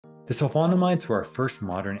The sulfonamides were our first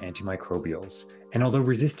modern antimicrobials, and although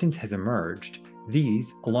resistance has emerged,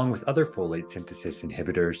 these, along with other folate synthesis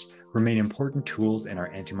inhibitors, remain important tools in our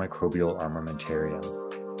antimicrobial armamentarium.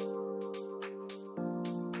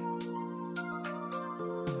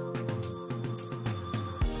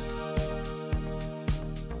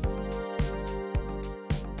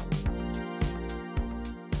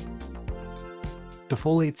 The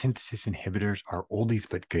folate synthesis inhibitors are oldies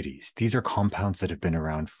but goodies. These are compounds that have been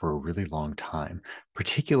around for a really long time,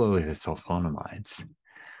 particularly the sulfonamides.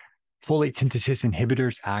 Folate synthesis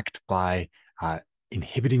inhibitors act by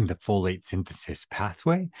inhibiting the folate synthesis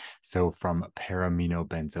pathway, so from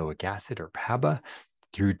para-aminobenzoic acid, or PABA,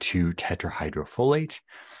 through to tetrahydrofolate.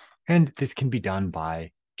 And this can be done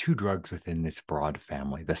by two drugs within this broad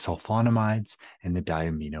family, the sulfonamides and the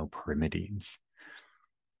diaminopyrimidines.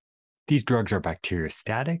 These drugs are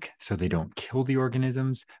bacteriostatic, so they don't kill the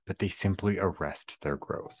organisms, but they simply arrest their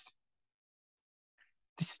growth.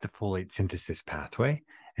 This is the folate synthesis pathway,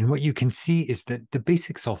 and what you can see is that the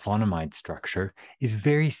basic sulfonamide structure is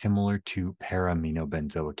very similar to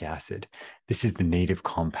para-aminobenzoic acid. This is the native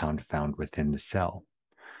compound found within the cell.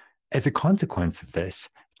 As a consequence of this,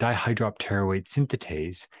 dihydropteroate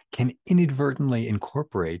synthetase can inadvertently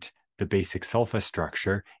incorporate the basic sulfa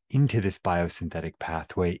structure into this biosynthetic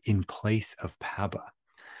pathway in place of PABA.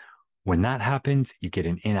 When that happens, you get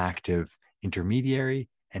an inactive intermediary,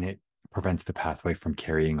 and it prevents the pathway from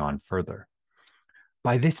carrying on further.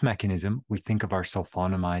 By this mechanism, we think of our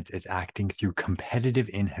sulfonamides as acting through competitive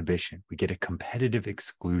inhibition. We get a competitive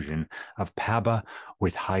exclusion of PABA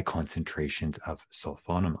with high concentrations of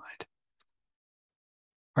sulfonamide.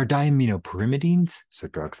 Our diaminoprimidines, so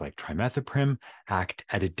drugs like trimethoprim, act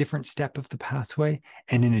at a different step of the pathway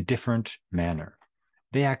and in a different manner.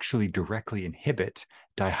 They actually directly inhibit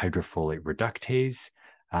dihydrofolate reductase,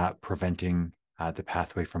 preventing the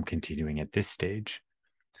pathway from continuing at this stage.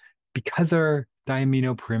 Because our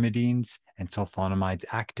diaminoprimidines and sulfonamides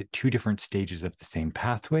act at two different stages of the same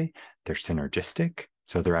pathway, they're synergistic,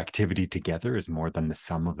 so their activity together is more than the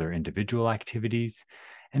sum of their individual activities,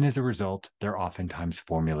 and as a result, they're oftentimes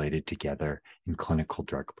formulated together in clinical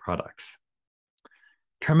drug products.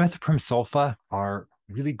 Trimethoprim sulfa are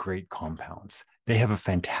really great compounds. They have a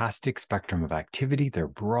fantastic spectrum of activity. They're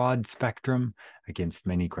broad spectrum against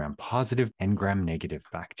many gram-positive and gram-negative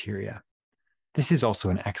bacteria. This is also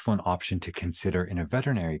an excellent option to consider in a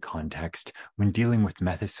veterinary context when dealing with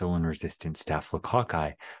methicillin-resistant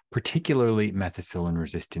Staphylococci, particularly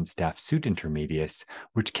methicillin-resistant Staph pseudointermedius,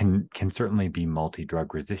 which can certainly be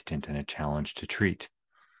multi-drug resistant and a challenge to treat.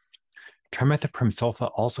 Trimethoprim sulfa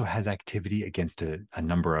also has activity against a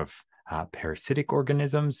number of parasitic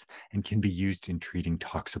organisms and can be used in treating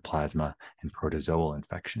toxoplasma and protozoal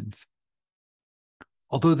infections.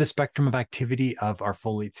 Although the spectrum of activity of our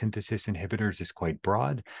folate synthesis inhibitors is quite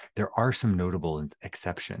broad, there are some notable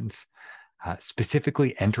exceptions.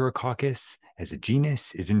 Specifically, Enterococcus as a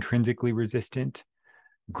genus is intrinsically resistant,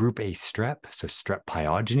 group A strep, so strep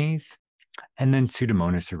pyogenes, and then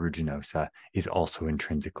Pseudomonas aeruginosa is also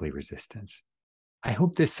intrinsically resistant. I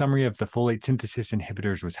hope this summary of the folate synthesis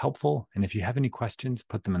inhibitors was helpful, and if you have any questions,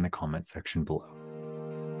 put them in the comment section below.